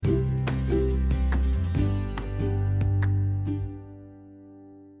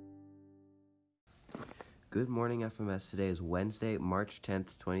Good morning, FMS. Today is Wednesday, March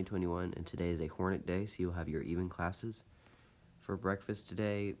 10th, 2021, and today is a Hornet Day, so you'll have your even classes. For breakfast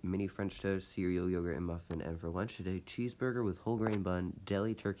today, mini French toast, cereal, yogurt, and muffin. And for lunch today, cheeseburger with whole grain bun,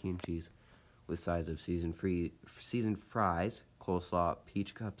 deli turkey and cheese, with sides of seasoned fries, coleslaw,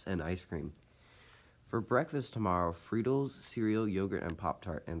 peach cups, and ice cream. For breakfast tomorrow, Fritos, cereal, yogurt, and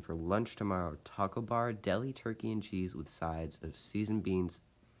Pop-Tart. And for lunch tomorrow, taco bar, deli turkey and cheese with sides of seasoned beans,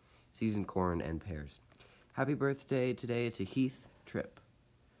 seasoned corn, and pears. Happy birthday today to Heath Tripp.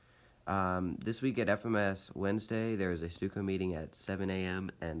 This week at FMS, Wednesday, there is a Stuco meeting at 7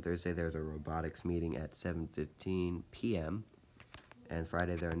 a.m., and Thursday there's a robotics meeting at 7:15 p.m., and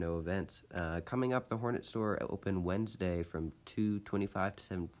Friday there are no events. Coming up, the Hornet store open Wednesday from 2:25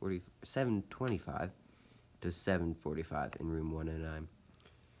 to 7:25 to 7:45 in room 109.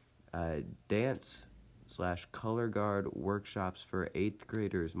 Dance/color guard workshops for 8th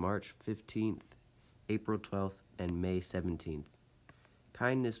graders March 15th, April 12th, and May 17th.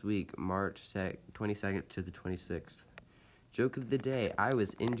 Kindness Week, March 22nd to the 26th. Joke of the day, I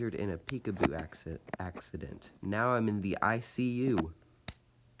was injured in a peekaboo accident. Now I'm in the ICU.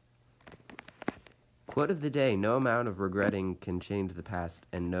 Quote of the day, no amount of regretting can change the past,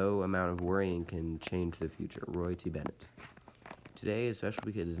 and no amount of worrying can change the future. Roy T. Bennett. Today is special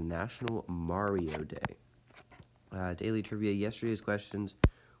because it is National Mario Day. Daily trivia, yesterday's questions.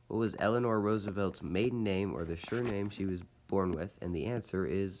 What was Eleanor Roosevelt's maiden name or the surname she was born with? And the answer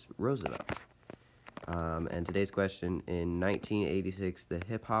is Roosevelt. And today's question, in 1986, the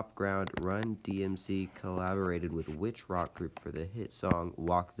hip-hop ground Run DMC collaborated with which rock group for the hit song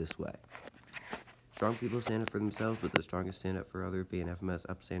Walk This Way? Strong people stand up for themselves, but the strongest stand up for others. Be an FMS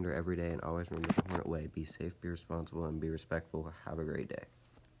upstander every day, and always remember the Hornet way. Be safe, be responsible, and be respectful. Have a great day.